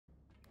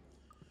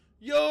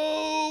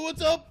Yo, what's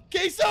up,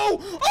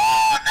 Caseoh?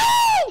 Oh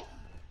no!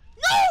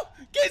 No!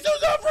 Caseoh's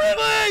not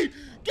friendly!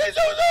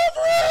 Caseoh's not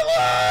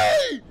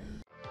friendly!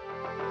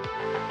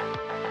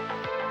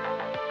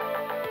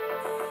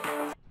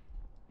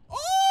 Oh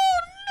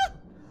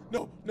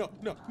no! No!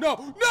 No! No!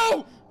 No!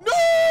 No!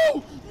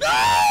 No! No!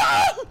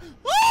 Ah!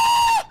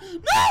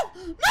 No!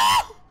 No!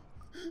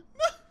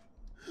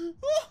 No!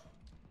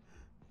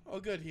 Oh,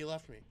 good, he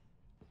left me,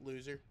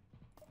 loser.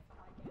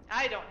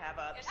 I don't have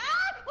ups. Ah!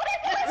 What is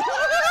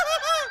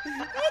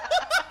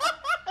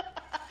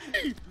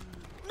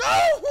No!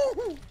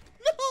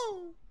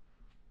 No!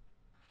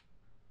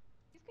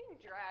 He's being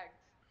dragged.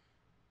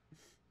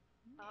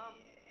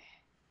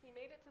 He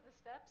made it to the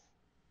steps.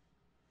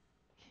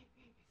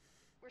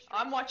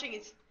 I'm watching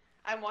his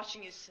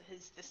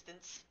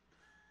distance.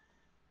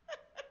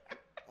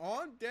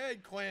 Oh, I'm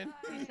dead, Quinn.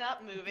 He's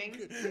not moving.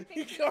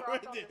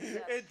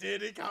 It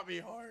did. It got me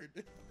hard.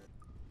 It's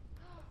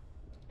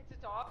a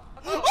dog.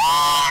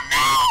 Oh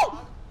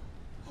no!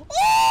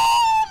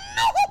 Oh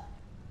no!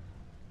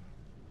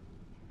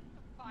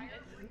 Fire.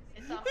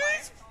 It's on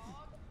fire.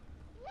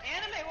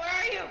 Anime, where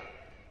are you?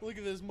 Look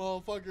at this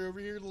motherfucker over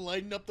here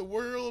lighting up the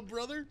world,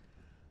 brother.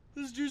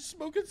 This dude's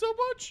smoking so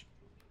much.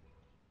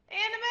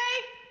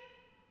 Anime!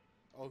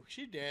 Oh,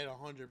 she dead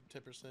 110%.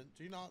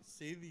 Do you not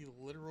see the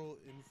literal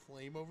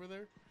inflame over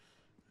there?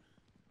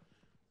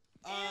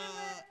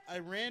 I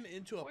ran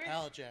into a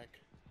pallet jack.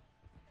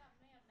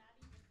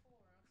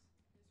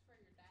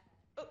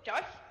 Oh,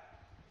 Josh?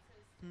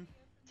 Hmm?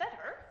 Is that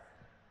her?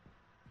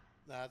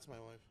 Nah, that's my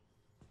wife.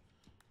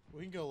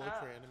 We can go look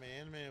for Anime.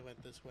 Anime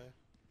went this way.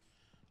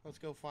 Let's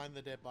go find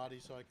the dead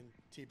body so I can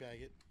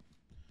teabag it.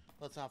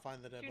 Let's not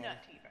find the dead body. Do not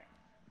teabag.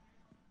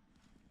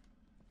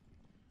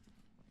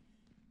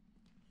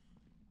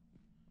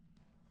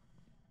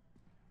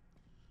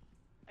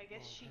 I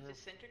guess she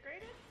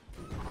disintegrated?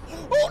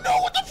 Oh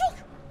no, what the fuck?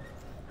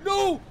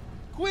 No!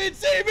 Quinn,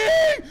 save me!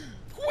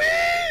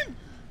 Quinn!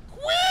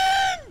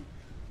 Quinn!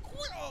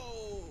 Quinn!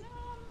 Oh!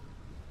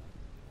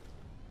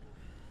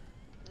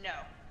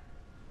 No.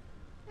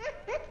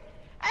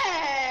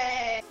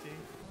 Hey!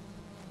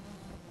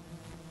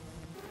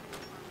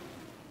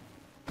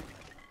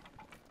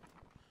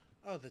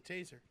 Oh, the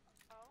taser.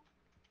 Oh.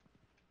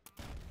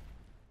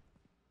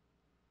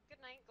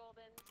 Good night,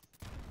 Goldens.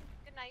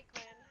 Good night,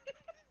 Quinn.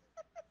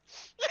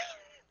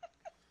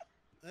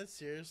 That's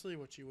seriously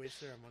what you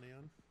wasted our money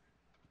on?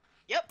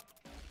 Yep.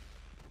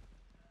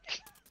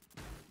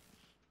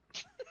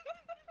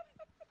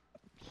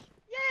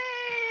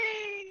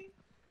 Yay!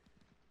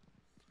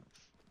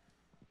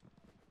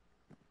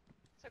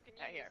 So can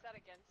you use that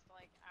against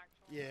like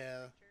actual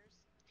Yeah. creatures?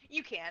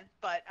 You can,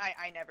 but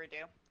I never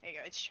do. There you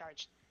go. It's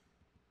charged.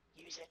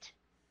 Use it.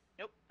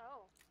 Nope.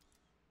 Oh.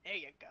 There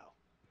you go.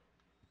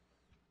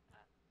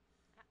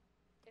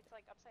 It's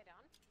like upside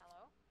down.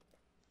 Hello?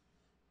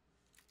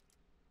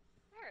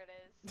 There it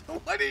is.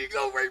 Why do you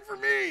go right for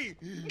me?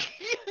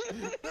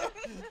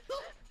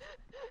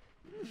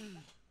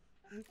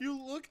 You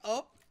look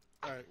up.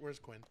 Alright, where's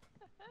Quinn?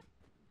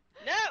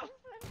 No!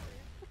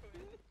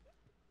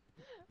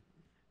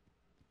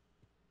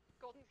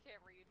 Goldens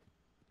can't read.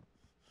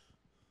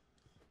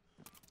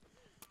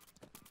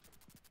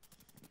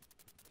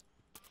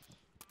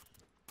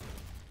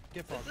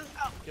 Get fucked.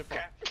 Get okay.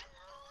 fucked.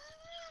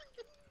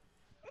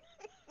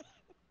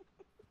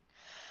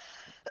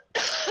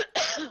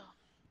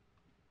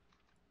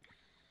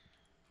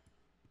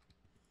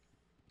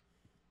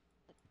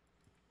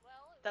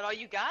 That all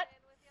you got?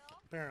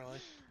 Apparently.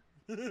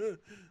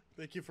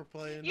 Thank you for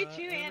playing. You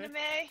too, Anime.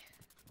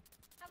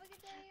 Have a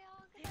good day,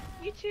 y'all. Good night.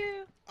 You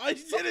too. I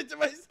did it to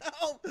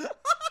myself.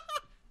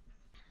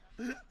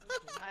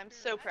 I'm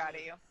so proud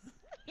of you.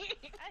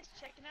 I was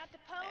checking out the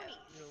ponies.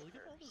 Yo, look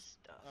at all this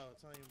stuff. Oh,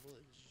 it's not even blue.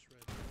 It's just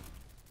red.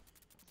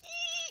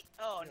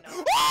 Oh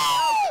no.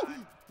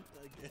 Oh!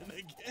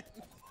 Again.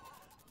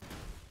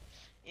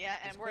 Yeah,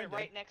 and we're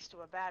right next to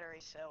a battery,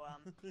 so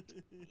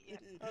yeah.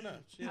 Oh no,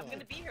 I'm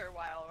gonna be here a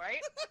while,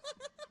 right?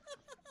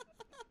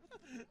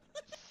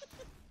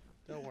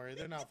 Don't worry,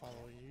 they're not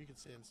following you. You can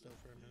stand still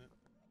for a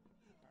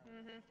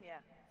minute.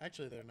 Yeah.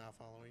 Actually, they're not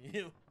following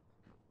you.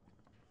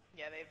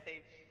 Yeah,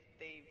 they've.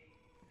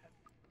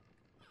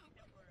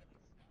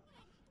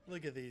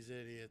 Look at these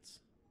idiots.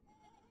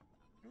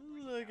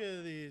 Look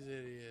at these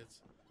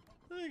idiots.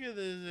 Look at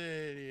this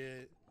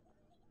idiot.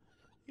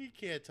 He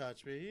can't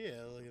touch me.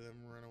 Yeah, look at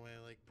them run away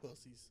like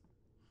pussies.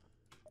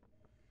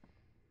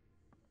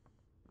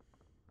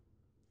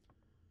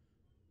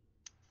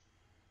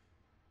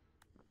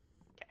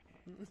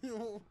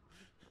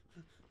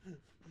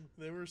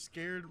 They were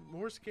scared,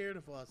 more scared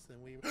of us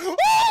than we were. Oh,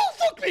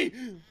 fuck me!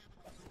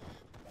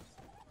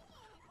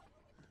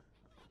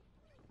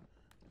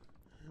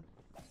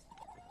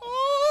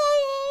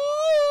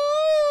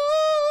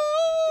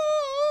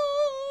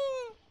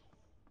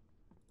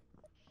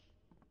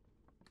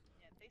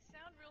 Yeah, they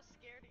sound real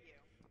scared of you.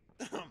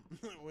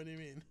 What do you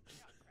mean?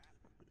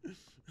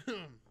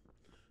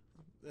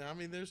 I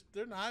mean,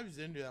 their knives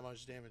didn't do that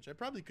much damage. I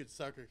probably could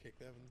sucker kick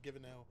them,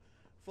 given how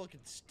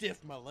fucking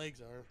stiff my legs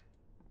are.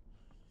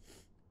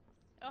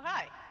 Oh,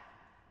 hi.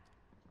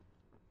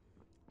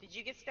 Did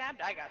you get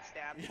stabbed? I got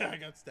stabbed. Yeah, I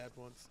got stabbed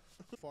once.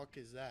 The fuck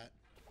is that?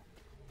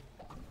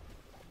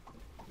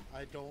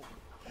 I don't...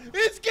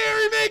 It's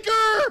Gary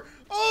Maker!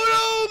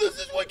 Oh no! This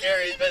is what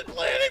Gary's been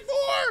planning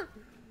for!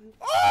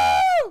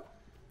 Oh!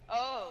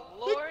 Oh,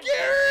 Lord. The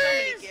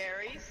There's Garys! so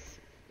many Garys.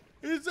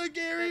 It's a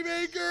Gary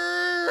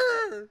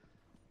Maker!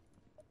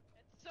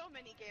 It's so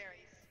many Garys.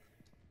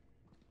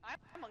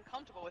 I'm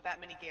uncomfortable with that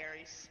many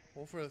Garys.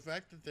 Well, for the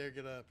fact that they're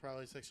gonna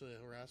probably sexually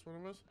harass one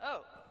of us.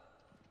 Oh.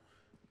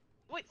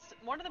 Wait,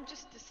 one of them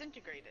just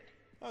disintegrated.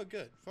 Oh,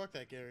 good. Fuck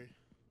that, Gary.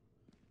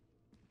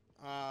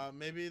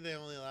 Maybe they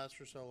only last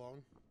for so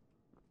long.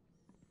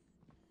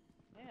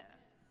 Yeah.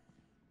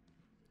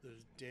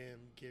 Those damn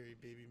Gary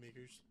baby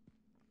makers.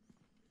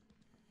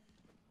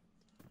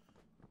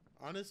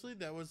 Honestly,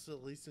 that was the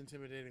least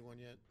intimidating one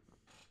yet.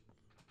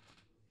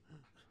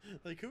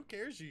 Like, who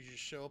cares if you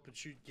just show up and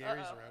shoot Garys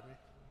around me?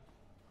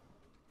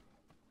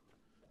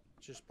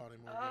 Just spawning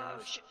more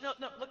Garys. Shit. No,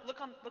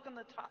 look on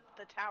the top,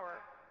 the tower.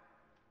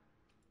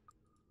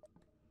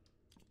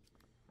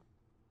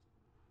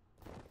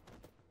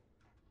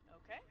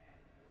 Okay.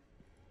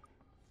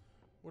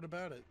 What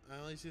about it? I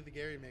only see the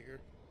Gary maker.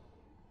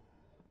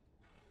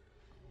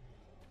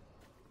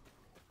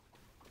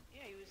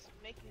 Yeah, he was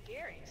making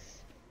Garys.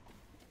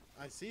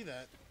 I see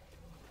that.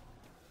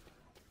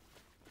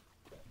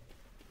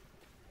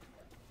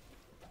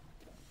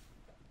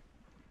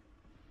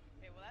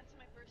 Okay, well that's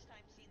my first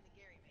time seeing the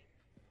Gary maker.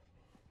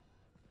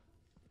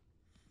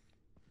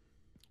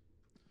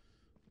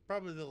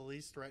 Probably the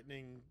least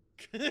threatening,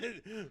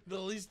 the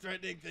least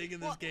threatening thing in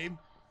this game.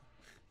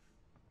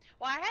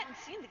 Well, I hadn't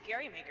seen the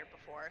Gary maker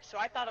before, so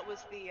I thought it was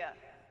the.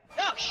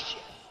 Oh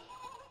shit!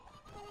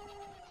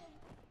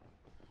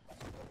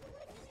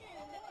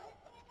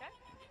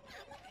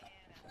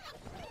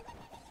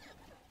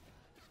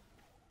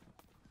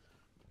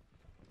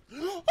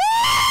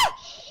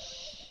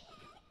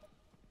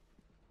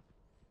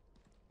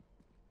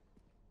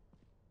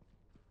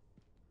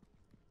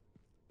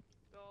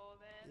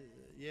 Golden.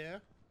 Yeah.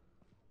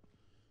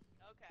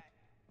 Okay.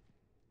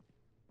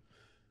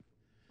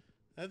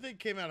 That thing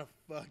came out of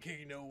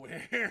fucking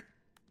nowhere.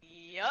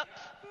 Yup.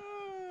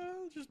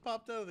 Just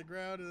popped out of the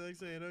ground, and the next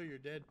thing you know, you're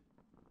dead.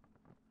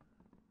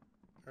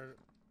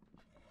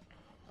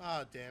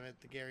 Oh, damn it.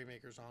 The Gary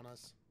maker's on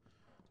us.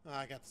 Oh,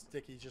 I got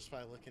sticky just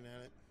by looking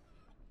at it.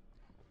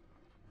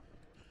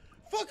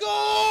 Fuck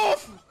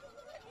off!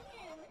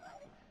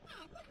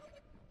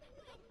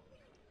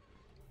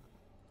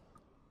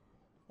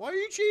 Why are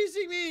you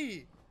chasing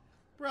me?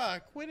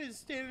 Bruh, Quinn is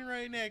standing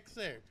right next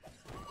there.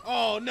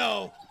 Oh,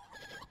 no.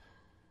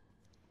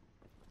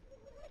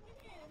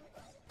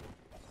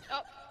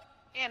 Oh,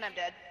 and I'm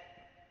dead.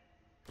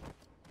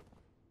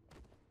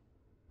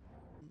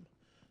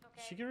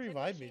 Okay, She can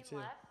revive me, too.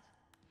 left.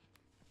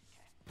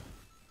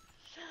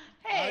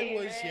 Hey, I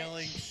was Rich.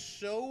 yelling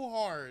so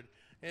hard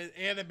at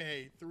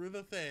anime through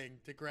the thing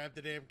to grab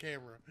the damn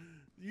camera.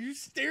 You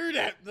stared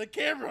at the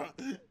camera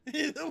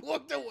and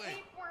looked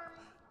away.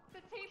 The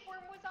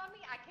tapeworm was on me.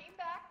 I came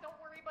back. Don't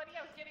worry, buddy.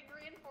 I was getting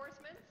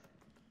reinforcements.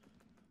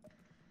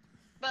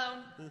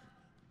 Bone.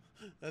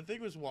 That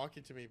thing was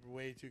walking to me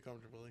way too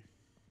comfortably.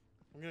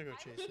 I'm gonna go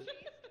chase it.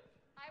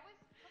 I was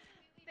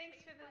completely Thanks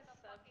for chased the by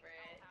sub, fucking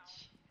Rich.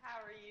 hellhound. How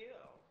are you?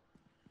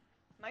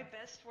 My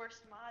best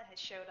worst mod has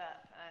showed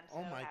up. I'm so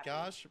Oh my happy.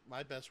 gosh,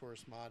 my best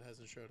worst mod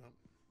hasn't showed up.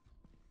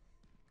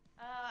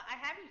 I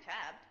have you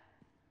tabbed.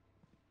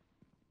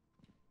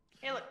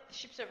 Hey, look, the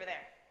ship's over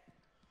there.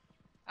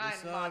 I'm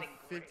It's modding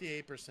great.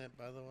 58%,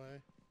 by the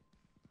way.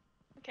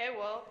 Okay,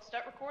 well,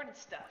 start recording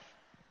stuff.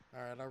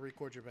 Alright, I'll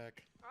record your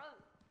back. Oh,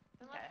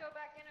 then Okay. let's go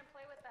back in and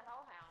play with the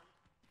hellhound.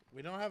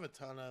 We don't have a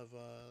ton of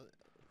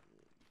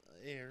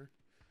air.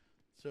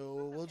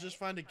 So we'll just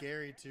find a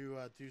Gary to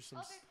do some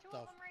Oh, there's two of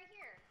stuff. them right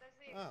here. There's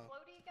the Oh.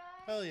 explodey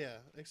guy. Hell yeah.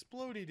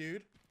 Explodey,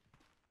 dude.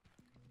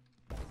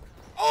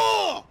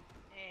 Oh!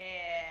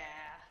 Yeah.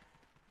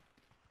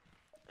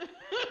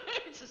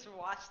 Just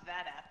watch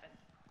that happen.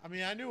 I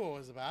mean, I knew what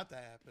was about to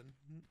happen.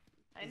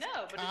 I It's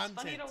know, but it's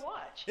funny to content.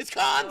 watch. It's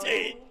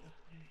content!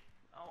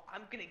 Oh,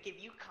 I'm gonna give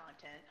you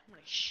content. I'm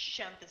gonna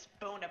shove this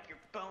bone up your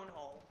bone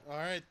hole.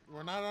 Alright,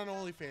 we're not on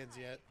OnlyFans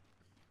yet.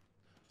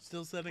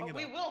 Still setting Well, it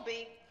we up. will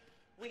be.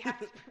 We have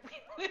to.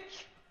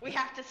 we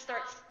have to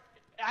start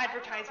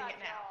advertising it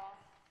now. Y'all,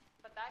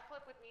 but that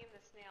clip with me and the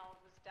snail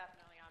was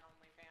definitely on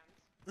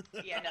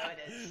OnlyFans. Yeah, no, it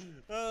is.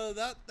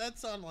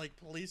 That's on like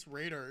police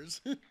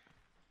radars.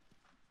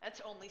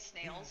 That's only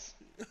snails.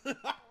 Only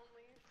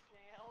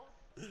snails.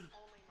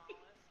 Only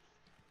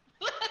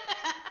mollusks.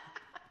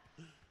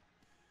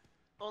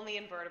 Only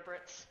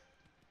invertebrates.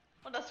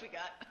 What else we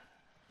got?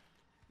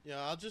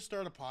 Yeah, I'll just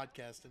start a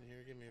podcast in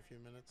here. Give me a few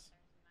minutes.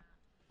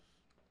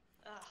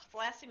 The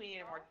last thing we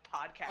need are more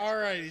podcasts.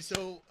 Alrighty,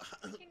 so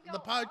go the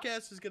up.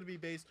 podcast is going to be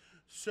based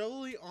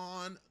solely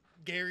on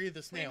Gary the What do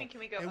you snail. mean, can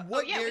we go And up?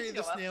 what Oh, yeah, we Gary can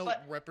the go up, snail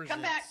but represents.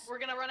 Come back. We're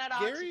gonna run out of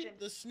Gary oxygen.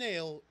 the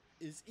snail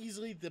is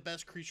easily the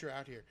best creature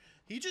out here.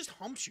 He just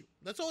humps you.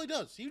 That's all he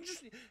does.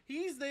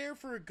 He's there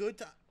for a good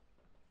time.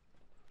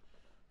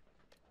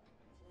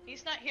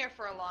 He's not here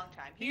for a long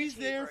time. He's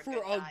there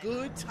for a time.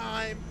 good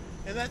time,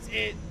 and that's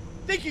it.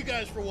 Thank you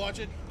guys for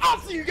watching. I'll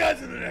see you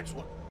guys in the next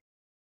one.